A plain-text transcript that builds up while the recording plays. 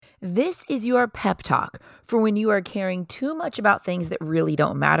This is your pep talk for when you are caring too much about things that really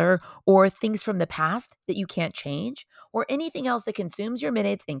don't matter, or things from the past that you can't change, or anything else that consumes your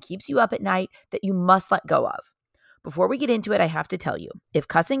minutes and keeps you up at night that you must let go of. Before we get into it, I have to tell you, if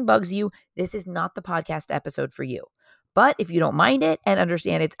cussing bugs you, this is not the podcast episode for you. But if you don't mind it and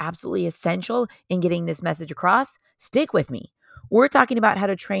understand it's absolutely essential in getting this message across, stick with me. We're talking about how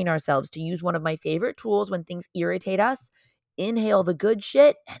to train ourselves to use one of my favorite tools when things irritate us. Inhale the good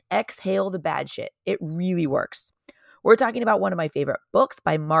shit and exhale the bad shit. It really works. We're talking about one of my favorite books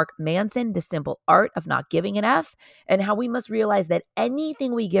by Mark Manson, The Simple Art of Not Giving an F, and how we must realize that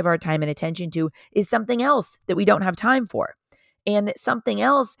anything we give our time and attention to is something else that we don't have time for. And that something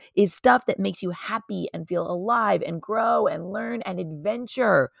else is stuff that makes you happy and feel alive and grow and learn and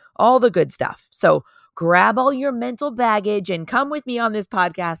adventure, all the good stuff. So grab all your mental baggage and come with me on this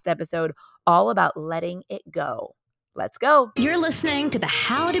podcast episode all about letting it go. Let's go. You're listening to the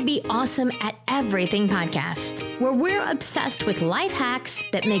How to Be Awesome at Everything podcast, where we're obsessed with life hacks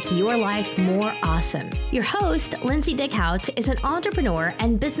that make your life more awesome. Your host, Lindsay Dickhout, is an entrepreneur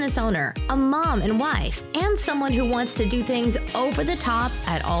and business owner, a mom and wife, and someone who wants to do things over the top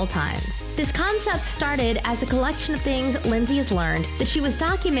at all times. This concept started as a collection of things Lindsay has learned that she was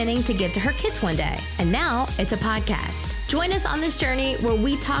documenting to give to her kids one day, and now it's a podcast. Join us on this journey where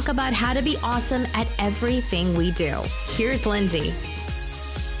we talk about how to be awesome at everything we do. Here's Lindsay.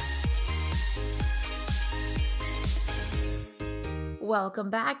 Welcome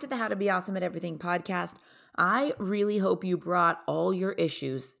back to the How to Be Awesome at Everything podcast. I really hope you brought all your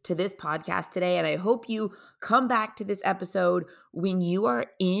issues to this podcast today, and I hope you come back to this episode when you are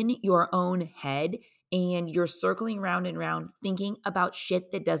in your own head and you're circling round and round thinking about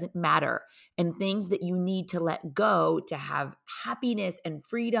shit that doesn't matter and things that you need to let go to have happiness and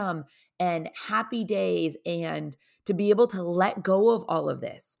freedom and happy days and to be able to let go of all of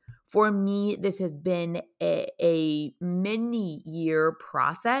this. For me, this has been a many-year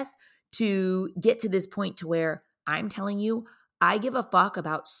process to get to this point to where I'm telling you, I give a fuck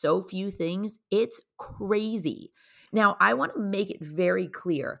about so few things. It's crazy. Now, I want to make it very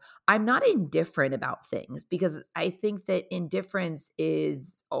clear. I'm not indifferent about things because I think that indifference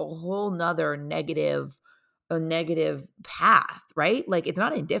is a whole nother a negative path, right? Like it's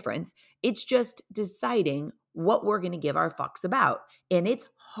not indifference. It's just deciding what we're going to give our fucks about. And it's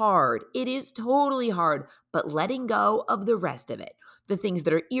hard. It is totally hard, but letting go of the rest of it, the things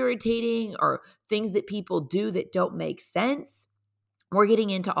that are irritating or things that people do that don't make sense, we're getting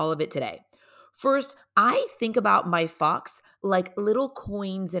into all of it today. First, I think about my fucks like little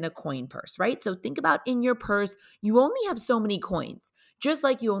coins in a coin purse, right? So think about in your purse, you only have so many coins. Just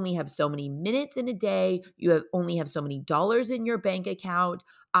like you only have so many minutes in a day, only have so many dollars in your bank account.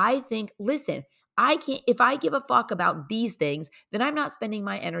 I think, listen, if I give a fuck about these things, then I'm not spending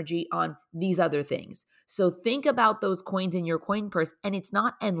my energy on these other things. So think about those coins in your coin purse, and it's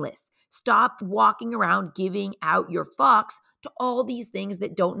not endless. Stop walking around giving out your fucks to all these things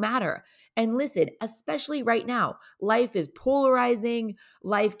that don't matter. And listen, especially right now, life is polarizing,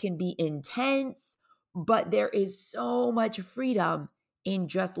 life can be intense, but there is so much freedom in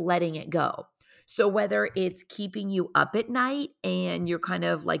just letting it go. So whether it's keeping you up at night and you're kind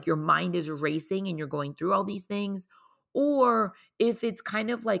of like your mind is racing and you're going through all these things, or if it's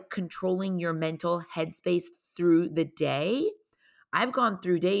kind of like controlling your mental headspace through the day, I've gone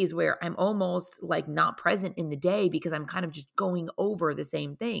through days where I'm almost like not present in the day because I'm kind of just going over the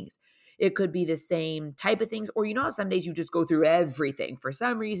same things. It could be the same type of things, or you know how some days you just go through everything. For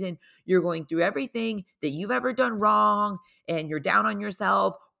some reason, you're going through everything that you've ever done wrong and you're down on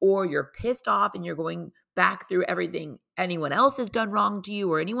yourself, or you're pissed off and you're going back through everything anyone else has done wrong to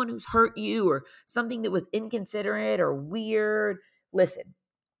you or anyone who's hurt you or something that was inconsiderate or weird. Listen,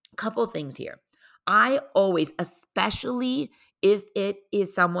 a couple things here. I always, especially if it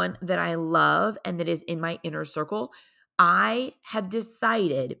is someone that I love and that is in my inner circle, I have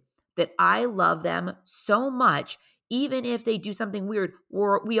decided that I love them so much, even if they do something weird.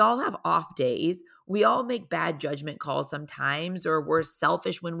 We all have off days. We all make bad judgment calls sometimes, or we're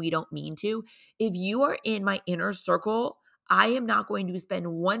selfish when we don't mean to. If you are in my inner circle, I am not going to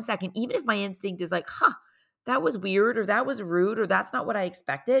spend 1 second, even if my instinct is like, that was weird, or that was rude, or that's not what I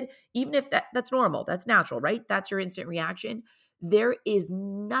expected. Even if that's normal, that's natural, right? That's your instant reaction. There is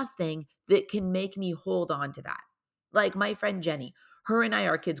nothing that can make me hold on to that. Like my friend Jenny, her and I,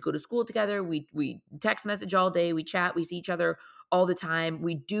 our kids go to school together. We text message all day. We chat. We see each other all the time.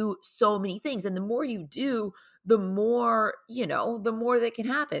 We do so many things. And the more you do, the more, the more that can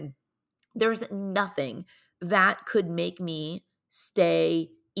happen. There's nothing that could make me stay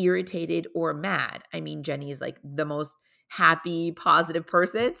irritated or mad. I mean, Jenny is like the most happy, positive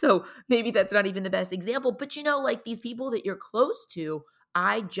person. So maybe that's not even the best example, but like these people that you're close to,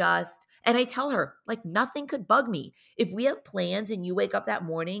 and I tell her, like, nothing could bug me. If we have plans and you wake up that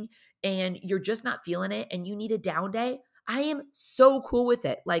morning and you're just not feeling it and you need a down day, I am so cool with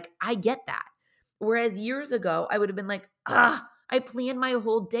it. Like, I get that. Whereas years ago, I would have been like, I planned my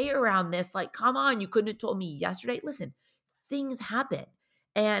whole day around this. Like, come on, you couldn't have told me yesterday. Listen, things happen.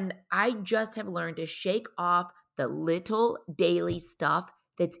 And I just have learned to shake off the little daily stuff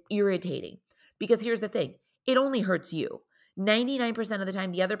that's irritating. Because here's the thing, it only hurts you. 99% of the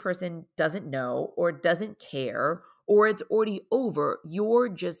time, the other person doesn't know or doesn't care, or it's already over. You're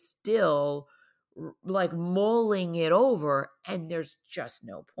just still like mulling it over, and there's just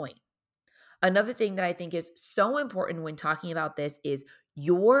no point. Another thing that I think is so important when talking about this is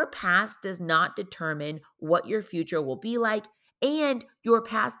your past does not determine what your future will be like, and your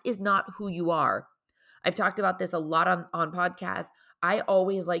past is not who you are. I've talked about this a lot on podcasts. I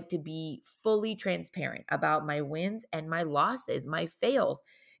always like to be fully transparent about my wins and my losses, my fails.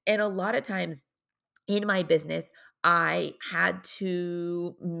 And a lot of times in my business, I had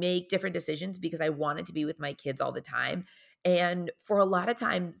to make different decisions because I wanted to be with my kids all the time. And for a lot of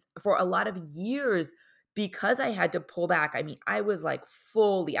times, for a lot of years, because I had to pull back, I mean, I was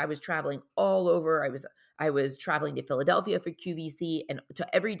traveling all over. I was traveling to Philadelphia for QVC and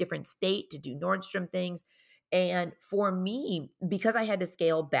to every different state to do Nordstrom things. And for me, because I had to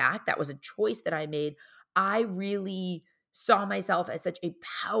scale back, that was a choice that I made. I really saw myself as such a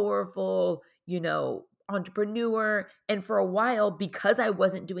powerful, entrepreneur. And for a while, because I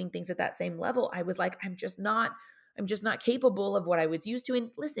wasn't doing things at that same level, I was like, I'm just not capable of what I was used to.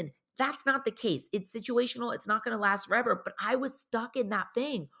 And listen, that's not the case. It's situational. It's not going to last forever, but I was stuck in that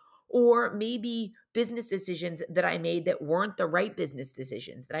thing. Or maybe business decisions that I made that weren't the right business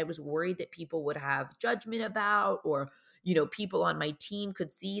decisions, that I was worried that people would have judgment about, or, people on my team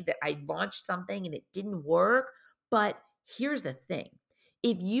could see that I launched something and it didn't work. But here's the thing.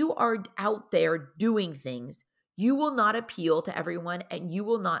 If you are out there doing things, you will not appeal to everyone and you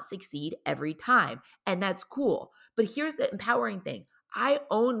will not succeed every time. And that's cool. But here's the empowering thing. I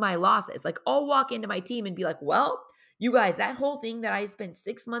own my losses. Like, I'll walk into my team and be like, well, you guys, that whole thing that I spent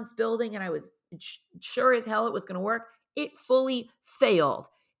 6 months building and I was sure as hell it was going to work, it fully failed.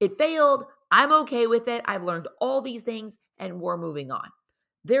 It failed. I'm okay with it. I've learned all these things and we're moving on.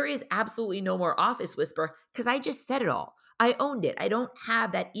 There is absolutely no more office whisper because I just said it all. I owned it. I don't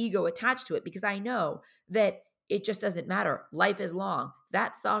have that ego attached to it because I know that it just doesn't matter. Life is long.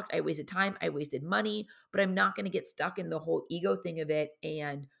 That sucked. I wasted time. I wasted money, but I'm not going to get stuck in the whole ego thing of it.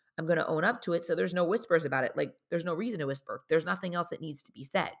 And I'm going to own up to it. So there's no whispers about it. Like, there's no reason to whisper. There's nothing else that needs to be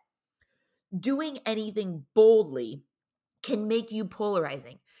said. Doing anything boldly can make you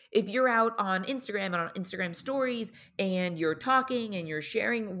polarizing. If you're out on Instagram and on Instagram stories and you're talking and you're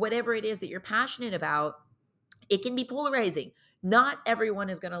sharing whatever it is that you're passionate about, it can be polarizing. Not everyone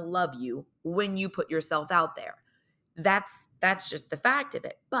is going to love you when you put yourself out there. That's just the fact of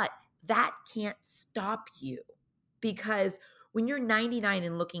it. But that can't stop you, because when you're 99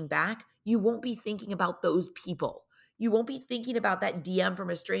 and looking back, you won't be thinking about those people. You won't be thinking about that DM from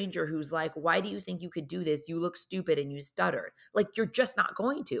a stranger who's like, why do you think you could do this? You look stupid and you stuttered. Like, you're just not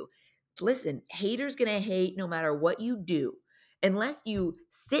going to. Listen, haters going to hate no matter what you do. Unless you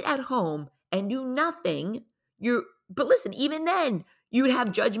sit at home and do nothing, but listen, even then, you would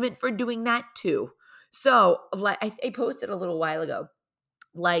have judgment for doing that too. So, like, I posted a little while ago,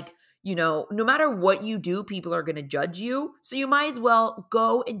 like, no matter what you do, people are going to judge you. So you might as well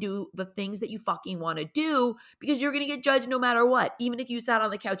go and do the things that you fucking want to do, because you're going to get judged no matter what. Even if you sat on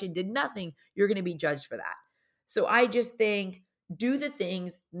the couch and did nothing, you're going to be judged for that. So I just think, do the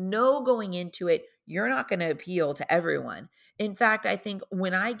things, know going into it, you're not going to appeal to everyone. In fact, I think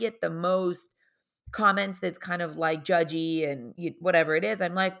when I get the most comments that's kind of like judgy and whatever it is,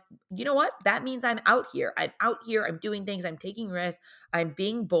 I'm like, you know what? That means I'm out here. I'm out here. I'm doing things. I'm taking risks. I'm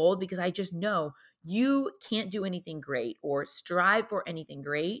being bold, because I just know you can't do anything great or strive for anything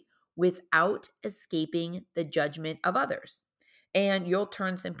great without escaping the judgment of others. And you'll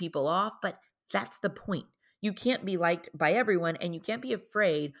turn some people off, but that's the point. You can't be liked by everyone, and you can't be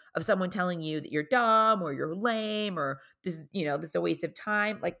afraid of someone telling you that you're dumb or you're lame or this is a waste of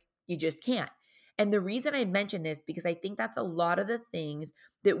time. Like, you just can't. And the reason I mention this, because I think that's a lot of the things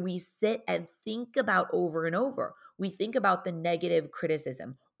that we sit and think about over and over. We think about the negative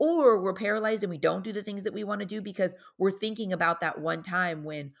criticism, or we're paralyzed and we don't do the things that we want to do because we're thinking about that one time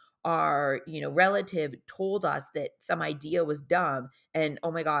when our, relative told us that some idea was dumb, and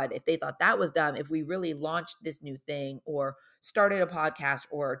oh my God, if they thought that was dumb, if we really launched this new thing or started a podcast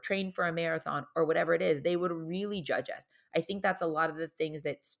or trained for a marathon or whatever it is, they would really judge us. I think that's a lot of the things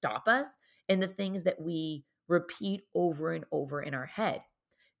that stop us and the things that we repeat over and over in our head.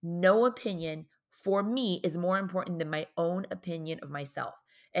 No opinion for me is more important than my own opinion of myself.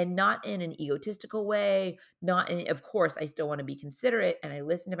 And not in an egotistical way, not in, of course, I still want to be considerate and I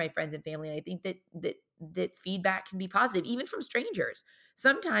listen to my friends and family. And I think that feedback can be positive, even from strangers.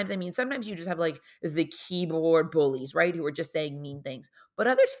 Sometimes you just have like the keyboard bullies, right? Who are just saying mean things. But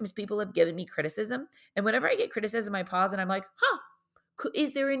other times people have given me criticism. And whenever I get criticism, I pause and I'm like,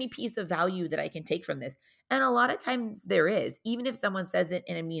 is there any piece of value that I can take from this? And a lot of times there is, even if someone says it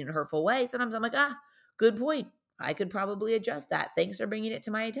in a mean and hurtful way. Sometimes I'm like, good point. I could probably adjust that. Thanks for bringing it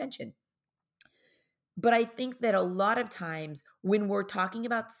to my attention. But I think that a lot of times when we're talking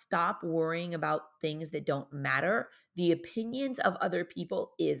about stop worrying about things that don't matter, the opinions of other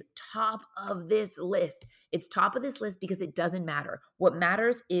people is top of this list. It's top of this list because it doesn't matter. What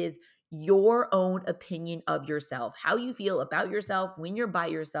matters is your own opinion of yourself, how you feel about yourself when you're by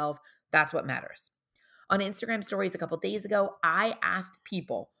yourself. That's what matters. On Instagram stories a couple days ago, I asked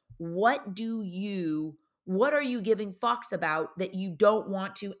people, what are you giving fucks about that you don't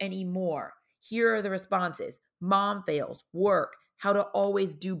want to anymore? Here are the responses: mom fails, work, how to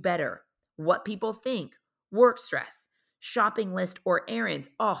always do better, what people think, work stress, shopping list or errands.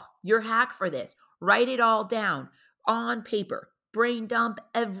 Oh, your hack for this. Write it all down on paper. Brain dump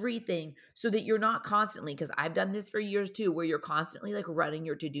everything so that you're not constantly, because I've done this for years too, where you're constantly like running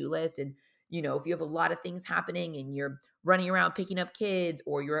your to-do list. And, if you have a lot of things happening and you're running around picking up kids,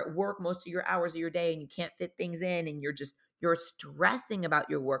 or you're at work most of your hours of your day and you can't fit things in and you're stressing about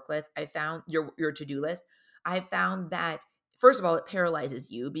your work list. I found your to-do list. I found that, first of all, it paralyzes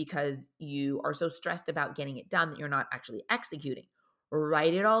you because you are so stressed about getting it done that you're not actually executing.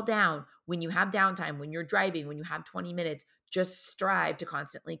 Write it all down. When you have downtime, when you're driving, when you have 20 minutes, just strive to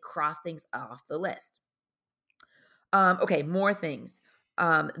constantly cross things off the list. Okay, more things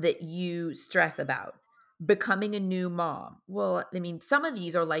that you stress about. Becoming a new mom. Well, some of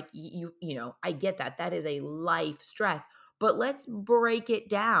these are like, I get that. That is a life stress. But let's break it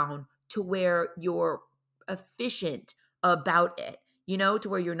down to where you're efficient about it, to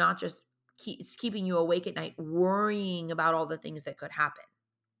where you're not just keeping you awake at night worrying about all the things that could happen.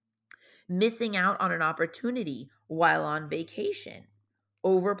 Missing out on an opportunity while on vacation,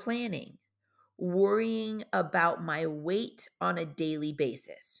 over planning, worrying about my weight on a daily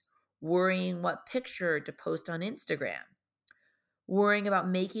basis, worrying what picture to post on Instagram, worrying about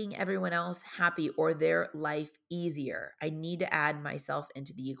making everyone else happy or their life easier. I need to add myself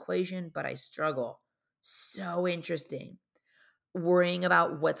into the equation, but I struggle. So interesting. Worrying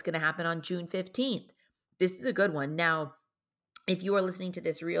about what's going to happen on June 15th. This is a good one. Now, if you are listening to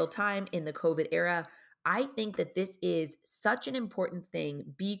this real time in the COVID era, I think that this is such an important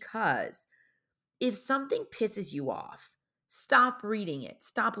thing, because if something pisses you off, stop reading it,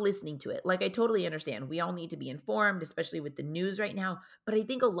 stop listening to it. Like, I totally understand. We all need to be informed, especially with the news right now. But I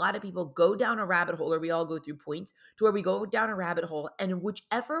think a lot of people go down a rabbit hole, or we all go through points to where we go down a rabbit hole, and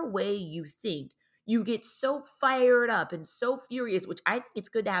whichever way you think, you get so fired up and so furious, which I think it's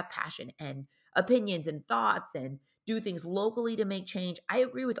good to have passion and opinions and thoughts and do things locally to make change. I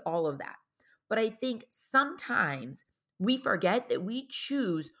agree with all of that. But I think sometimes we forget that we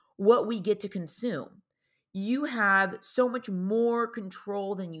choose what we get to consume. You have so much more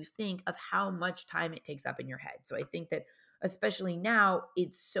control than you think of how much time it takes up in your head. So I think that especially now,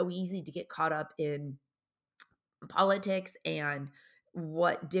 it's so easy to get caught up in politics and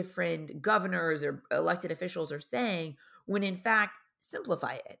what different governors or elected officials are saying, when in fact,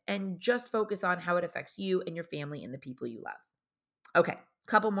 simplify it and just focus on how it affects you and your family and the people you love. Okay,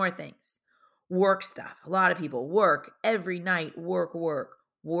 couple more things. Work stuff. A lot of people work every night,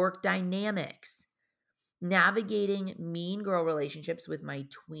 work dynamics. Navigating mean girl relationships with my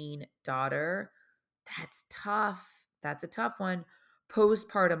tween daughter. That's tough. That's a tough one.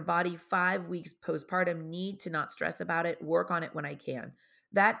 Postpartum body, 5 weeks postpartum, need to not stress about it, work on it when I can.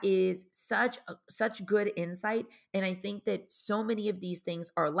 That is such good insight. And I think that so many of these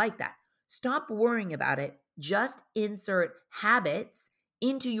things are like that. Stop worrying about it. Just insert habits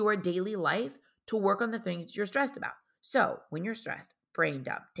into your daily life to work on the things you're stressed about. So when you're stressed, brain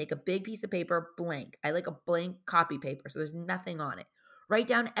dump, take a big piece of paper, blank. I like a blank copy paper, so there's nothing on it. Write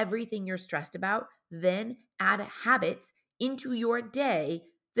down everything you're stressed about, then add habits into your day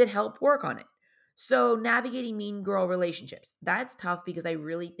that help work on it. So navigating mean girl relationships, that's tough because I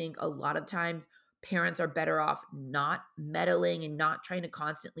really think a lot of times parents are better off not meddling and not trying to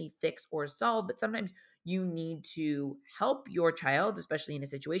constantly fix or solve, but sometimes you need to help your child, especially in a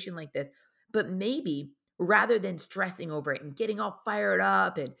situation like this. But maybe rather than stressing over it and getting all fired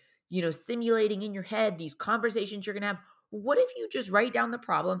up and, simulating in your head these conversations you're going to have, what if you just write down the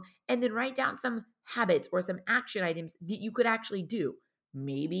problem and then write down some habits or some action items that you could actually do?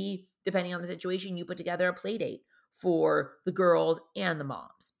 Maybe, depending on the situation, you put together a play date for the girls and the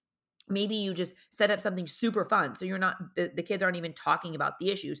moms. Maybe you just set up something super fun. So you're not, the kids aren't even talking about the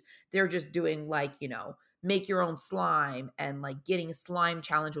issues. They're just doing like, make your own slime and like getting a slime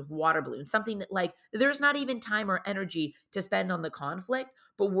challenge with water balloons, something that like there's not even time or energy to spend on the conflict,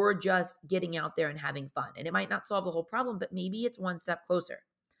 but we're just getting out there and having fun. And it might not solve the whole problem, but maybe it's one step closer.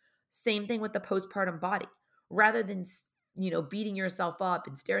 Same thing with the postpartum body. Rather than beating yourself up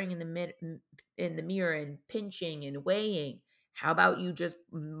and staring in the mirror and pinching and weighing, how about you just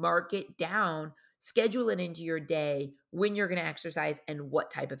mark it down, schedule it into your day when you're going to exercise and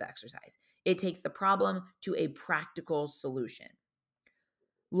what type of exercise. It takes the problem to a practical solution.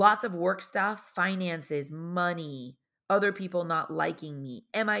 Lots of work stuff, finances, money, other people not liking me.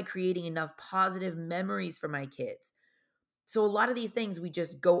 Am I creating enough positive memories for my kids? So a lot of these things we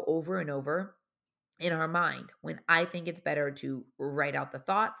just go over and over in our mind, when I think it's better to write out the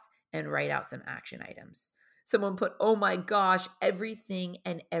thoughts and write out some action items. Someone put, oh my gosh, everything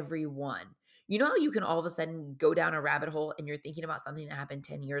and everyone. You know how you can all of a sudden go down a rabbit hole and you're thinking about something that happened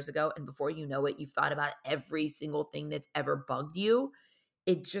 10 years ago, and before you know it, you've thought about every single thing that's ever bugged you?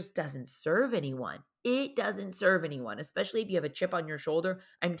 It just doesn't serve anyone. It doesn't serve anyone, especially if you have a chip on your shoulder.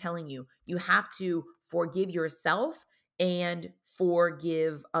 I'm telling you, you have to forgive yourself and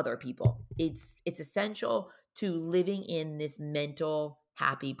forgive other people. It's essential to living in this mental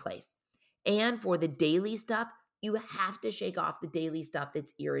happy place. And for the daily stuff, you have to shake off the daily stuff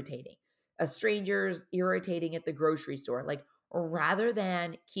that's irritating. A stranger's irritating at the grocery store. Like, rather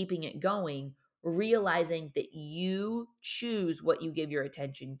than keeping it going, realizing that you choose what you give your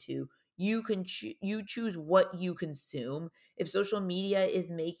attention to. You choose what you consume. If social media is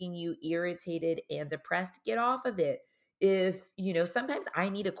making you irritated and depressed, get off of it. If, sometimes I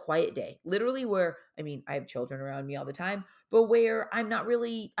need a quiet day, literally, where, I have children around me all the time, but where I'm not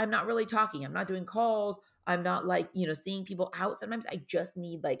really talking. I'm not doing calls. I'm not like, seeing people out. Sometimes I just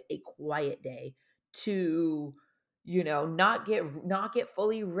need like a quiet day to not get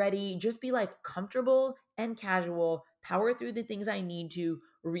fully ready, just be like comfortable and casual, power through the things I need to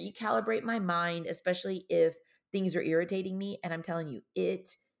recalibrate my mind, especially if things are irritating me. And I'm telling you, it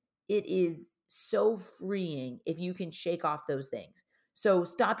is so freeing if you can shake off those things. So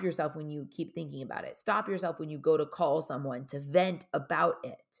stop yourself when you keep thinking about it. Stop yourself when you go to call someone to vent about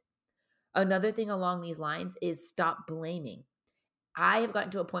it. Another thing along these lines is stop blaming. I have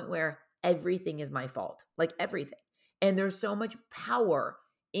gotten to a point where everything is my fault, like everything. And there's so much power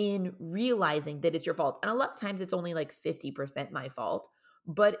in realizing that it's your fault. And a lot of times it's only like 50% my fault,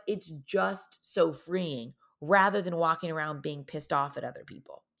 but it's just so freeing rather than walking around being pissed off at other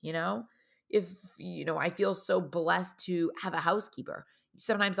people. If, I feel so blessed to have a housekeeper.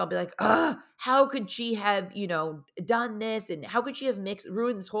 Sometimes I'll be like, how could she have, done this? And how could she have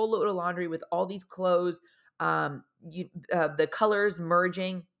ruined this whole load of laundry with all these clothes? The colors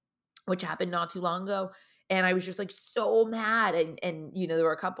merging, which happened not too long ago. And I was just like so mad. And there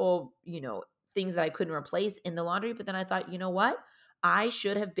were a couple, things that I couldn't replace in the laundry. But then I thought, you know what? I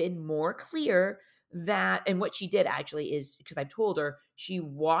should have been more clear and what she did actually is, because I've told her, she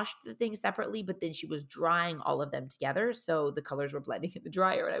washed the things separately, but then she was drying all of them together. So the colors were blending in the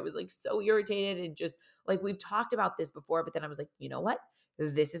dryer. And I was like so irritated and just like, we've talked about this before, but then I was like, you know what?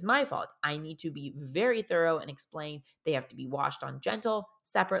 This is my fault. I need to be very thorough and explain they have to be washed on gentle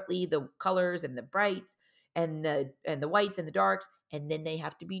separately, the colors and the brights and the whites and the darks, and then they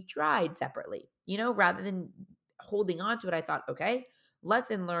have to be dried separately. Rather than holding on to it, I thought, okay,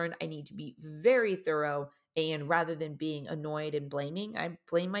 lesson learned. I need to be very thorough, and rather than being annoyed and blaming, I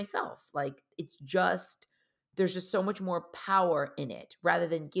blame myself. Like, there's just so much more power in it rather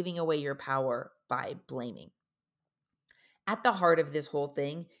than giving away your power by blaming. At the heart of this whole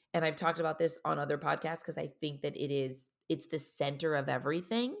thing, and I've talked about this on other podcasts because I think that it's the center of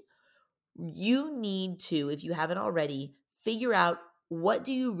everything. You need to, if you haven't already, figure out, what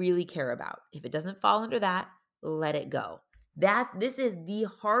do you really care about? If it doesn't fall under that, let it go. This is the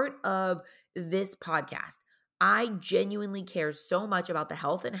heart of this podcast. I genuinely care so much about the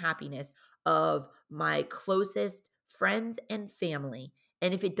health and happiness of my closest friends and family.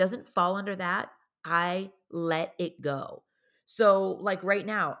 And if it doesn't fall under that, I let it go. So like right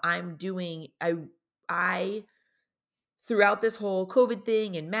now, I throughout this whole COVID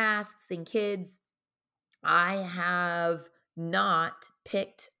thing and masks and kids, I have not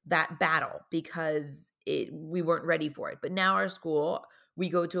picked that battle because we weren't ready for it. But now our school, we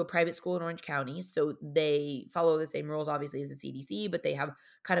go to a private school in Orange County, so they follow the same rules obviously as the CDC, but they have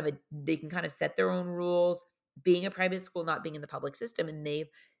they can kind of set their own rules being a private school, not being in the public system, and they've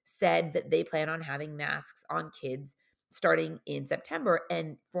said that they plan on having masks on kids starting in September.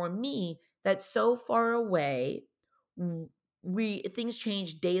 And for me, that's so far away. We things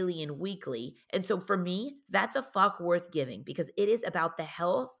change daily and weekly. And so for me, that's a fuck worth giving because it is about the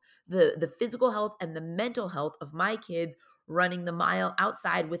health, the physical health and the mental health of my kids running the mile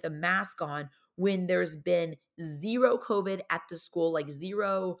outside with a mask on when there's been zero COVID at the school, like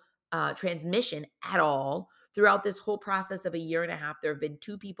zero transmission at all. Throughout this whole process of a year and a half, there have been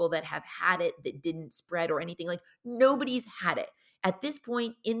 2 people that have had it that didn't spread or anything. Like nobody's had it. At this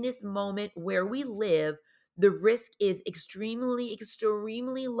point, in this moment where we live, the risk is extremely,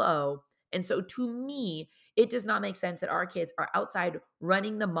 extremely low. And so to me, it does not make sense that our kids are outside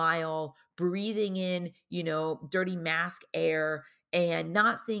running the mile, breathing in, dirty mask air and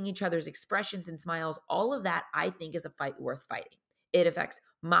not seeing each other's expressions and smiles. All of that, I think, is a fight worth fighting. It affects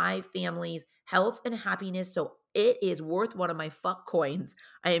my family's health and happiness. So it is worth one of my fuck coins.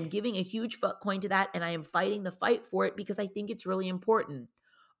 I am giving a huge fuck coin to that and I am fighting the fight for it because I think it's really important.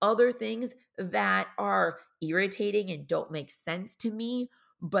 Other things that are irritating and don't make sense to me,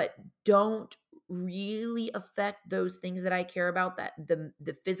 but don't really affect those things that I care about, that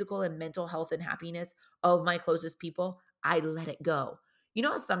the physical and mental health and happiness of my closest people, I let it go. You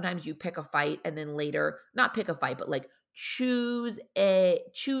know how sometimes you pick a fight and then later, not pick a fight, but like choose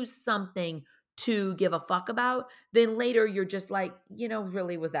something to give a fuck about, then later you're just like,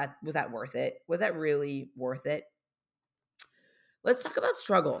 really was that worth it? Was that really worth it? Let's talk about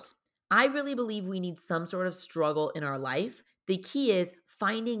struggles. I really believe we need some sort of struggle in our life. The key is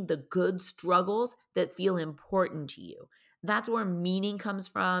finding the good struggles that feel important to you. That's where meaning comes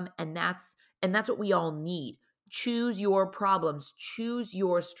from, and that's what we all need. Choose your problems, choose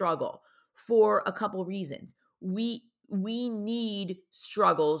your struggle for a couple reasons. We need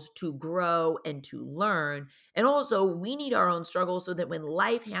struggles to grow and to learn. And also, we need our own struggles so that when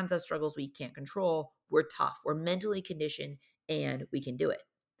life hands us struggles we can't control, we're tough, we're mentally conditioned, and we can do it.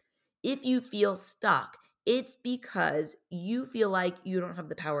 If you feel stuck, it's because you feel like you don't have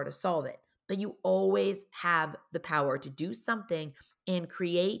the power to solve it, but you always have the power to do something and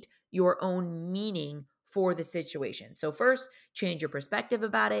create your own meaning for the situation. So first, change your perspective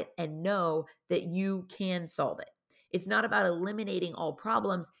about it and know that you can solve it. It's not about eliminating all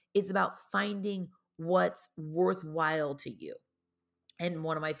problems, it's about finding what's worthwhile to you. And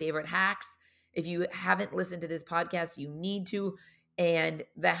one of my favorite hacks, if you haven't listened to this podcast, you need to. And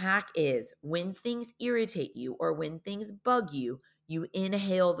the hack is when things irritate you or when things bug you, you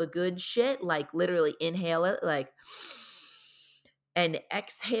inhale the good shit, like literally inhale it, like, and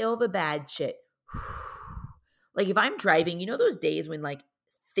exhale the bad shit. Like if I'm driving, those days when like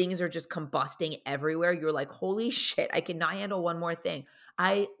things are just combusting everywhere, you're like, holy shit, I cannot handle one more thing.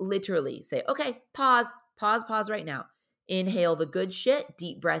 I literally say, okay, pause right now. Inhale the good shit,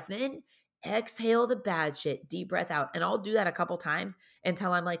 deep breath in, exhale the bad shit, deep breath out. And I'll do that a couple times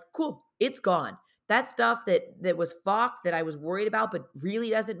until I'm like, cool, it's gone. That stuff that was fucked, that I was worried about, but really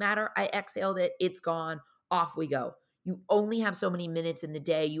doesn't matter. I exhaled it, it's gone, off we go. You only have so many minutes in the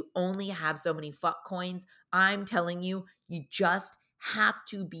day. You only have so many fuck coins. I'm telling you, you just have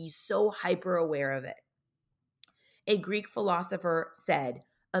to be so hyper aware of it. A Greek philosopher said,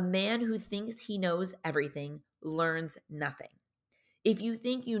 "A man who thinks he knows everything learns nothing." If you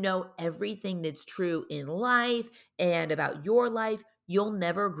think you know everything that's true in life and about your life, you'll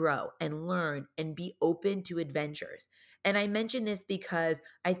never grow and learn and be open to adventures. And I mention this because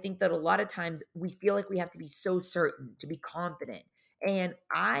I think that a lot of times we feel like we have to be so certain to be confident. And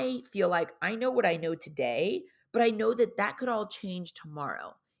I feel like I know what I know today, but I know that that could all change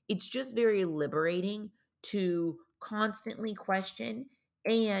tomorrow. It's just very liberating to constantly question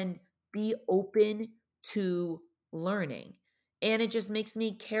and be open to learning. And it just makes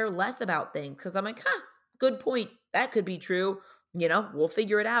me care less about things because I'm like, good point. That could be true. We'll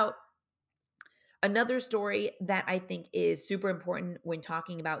figure it out. Another story that I think is super important when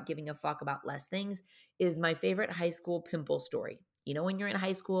talking about giving a fuck about less things is my favorite high school pimple story. When you're in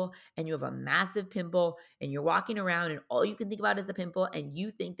high school and you have a massive pimple and you're walking around and all you can think about is the pimple and you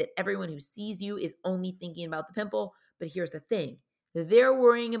think that everyone who sees you is only thinking about the pimple. But here's the thing, they're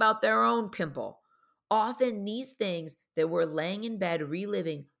worrying about their own pimple. Often these things that we're laying in bed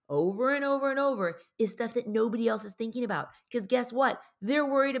reliving over and over and over is stuff that nobody else is thinking about. Because guess what? They're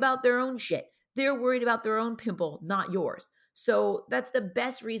worried about their own shit. They're worried about their own pimple, not yours. So that's the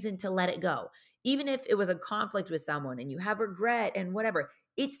best reason to let it go. Even if it was a conflict with someone and you have regret and whatever,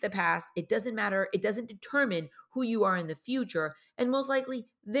 it's the past. It doesn't matter. It doesn't determine who you are in the future. And most likely,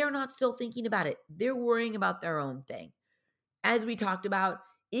 they're not still thinking about it. They're worrying about their own thing. As we talked about,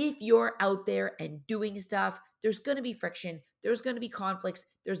 if you're out there and doing stuff, there's going to be friction, there's going to be conflicts,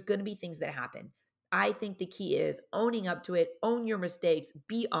 there's going to be things that happen. I think the key is owning up to it, own your mistakes,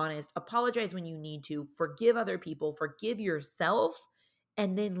 be honest, apologize when you need to, forgive other people, forgive yourself,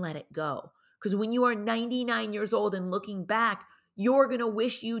 and then let it go. Because when you are 99 years old and looking back, you're going to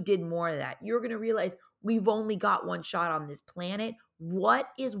wish you did more of that. You're going to realize we've only got one shot on this planet. What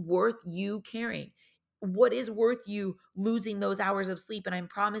is worth you caring? What is worth you losing those hours of sleep? And I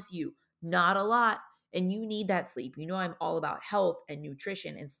promise you, not a lot. And you need that sleep. You know, I'm all about health and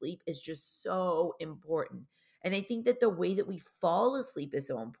nutrition, and sleep is just so important. And I think that the way that we fall asleep is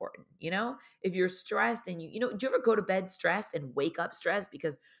so important. You know, if you're stressed and do you ever go to bed stressed and wake up stressed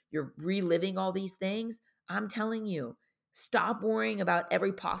because you're reliving all these things? I'm telling you, stop worrying about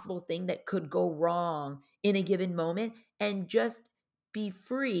every possible thing that could go wrong in a given moment and just be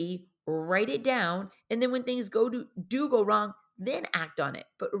free, write it down, and then when things do go wrong, then act on it.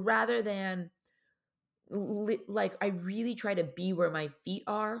 But rather than like, I really try to be where my feet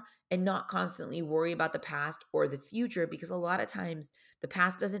are and not constantly worry about the past or the future, because a lot of times the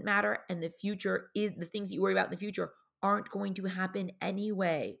past doesn't matter and the future is the things you worry about in the future aren't going to happen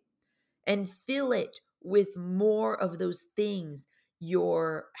anyway. And fill it with more of those things,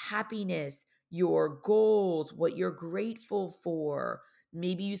 your happiness, your goals, what you're grateful for.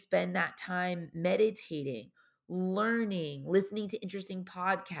 Maybe you spend that time meditating, learning, listening to interesting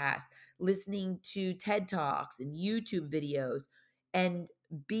podcasts, listening to TED Talks and YouTube videos, and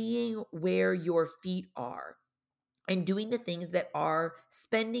being where your feet are and doing the things that are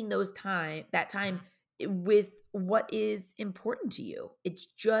spending that time with what is important to you. It's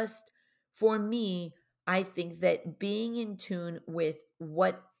just, for me, I think that being in tune with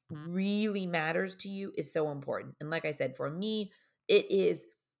what really matters to you is so important. And like I said, for me, it is,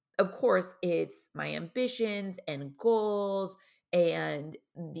 of course, it's my ambitions and goals and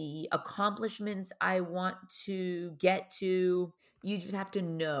the accomplishments I want to get to. You just have to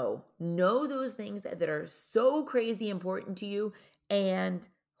know those things that are so crazy important to you, and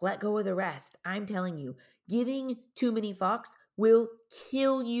let go of the rest. I'm telling you, giving too many fucks will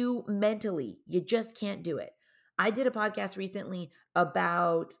kill you mentally. You just can't do it. I did a podcast recently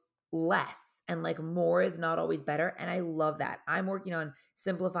about less, and like more is not always better. And I love that. I'm working on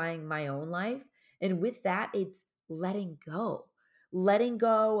simplifying my own life. And with that, it's letting go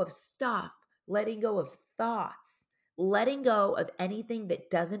of stuff, letting go of thoughts, letting go of anything that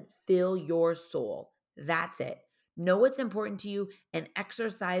doesn't fill your soul. That's it. Know what's important to you and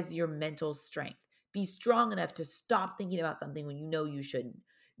exercise your mental strength. Be strong enough to stop thinking about something when you know you shouldn't.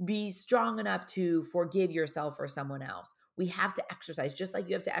 Be strong enough to forgive yourself or someone else. We have to exercise. Just like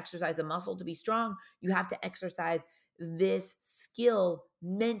you have to exercise a muscle to be strong, you have to exercise this skill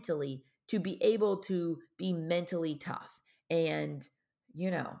mentally to be able to be mentally tough. And,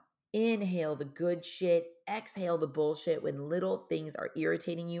 you know, inhale the good shit, exhale the bullshit when little things are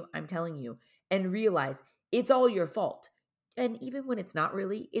irritating you. I'm telling you, and realize it's all your fault. And even when it's not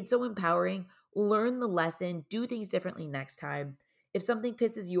really, it's so empowering. Learn the lesson, do things differently next time. If something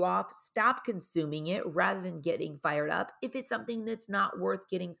pisses you off, stop consuming it rather than getting fired up. If it's something that's not worth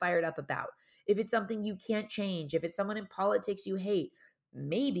getting fired up about, if it's something you can't change, if it's someone in politics you hate,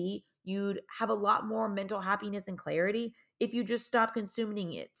 maybe you'd have a lot more mental happiness and clarity if you just stop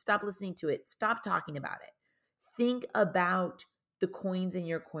consuming it, stop listening to it, stop talking about it. Think about the coins in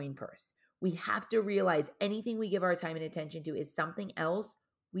your coin purse. We have to realize anything we give our time and attention to is something else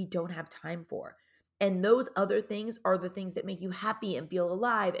we don't have time for. And those other things are the things that make you happy and feel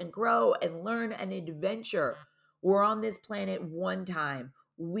alive and grow and learn and adventure. We're on this planet one time.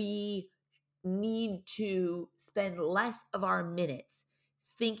 We need to spend less of our minutes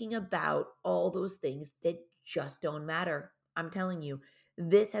thinking about all those things that just don't matter. I'm telling you,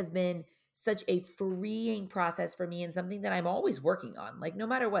 this has been such a freeing process for me and something that I'm always working on. Like, no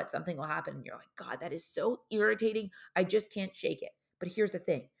matter what, something will happen and you're like, God, that is so irritating. I just can't shake it. But here's the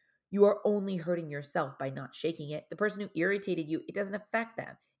thing, you are only hurting yourself by not shaking it. The person who irritated you, it doesn't affect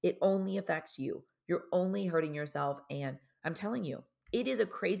them, it only affects you. You're only hurting yourself. And I'm telling you, it is a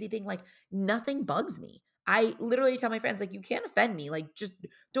crazy thing. Like, nothing bugs me. I literally tell my friends, like, you can't offend me. Like, just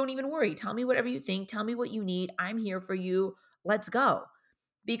don't even worry. Tell me whatever you think. Tell me what you need. I'm here for you. Let's go.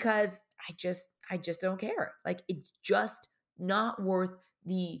 Because I just don't care. Like, it's just not worth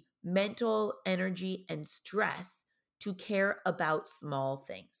the mental energy and stress to care about small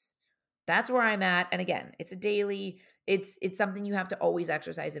things. That's where I'm at. And again, it's a daily, it's something you have to always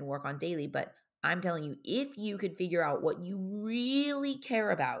exercise and work on daily, but I'm telling you, if you can figure out what you really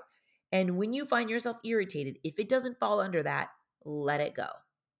care about, and when you find yourself irritated, if it doesn't fall under that, let it go.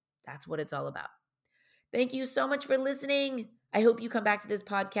 That's what it's all about. Thank you so much for listening. I hope you come back to this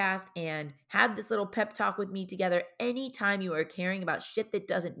podcast and have this little pep talk with me together anytime you are caring about shit that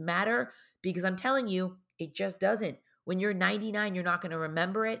doesn't matter, because I'm telling you, it just doesn't. When you're 99, you're not going to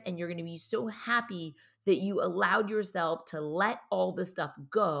remember it, and you're going to be so happy that you allowed yourself to let all the stuff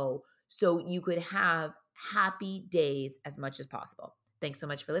go so you could have happy days as much as possible. Thanks so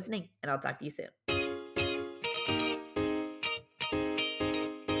much for listening, and I'll talk to you soon.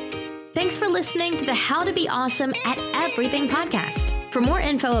 Thanks for listening to the How to Be Awesome at Everything podcast. For more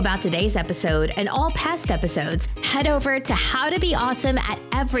info about today's episode and all past episodes, head over to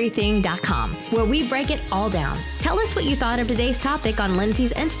howtobeawesomeateverything.com, where we break it all down. Tell us what you thought of today's topic on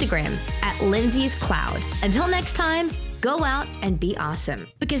Lindsay's Instagram at Lindsay's Cloud. Until next time, go out and be awesome,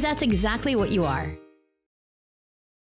 because that's exactly what you are.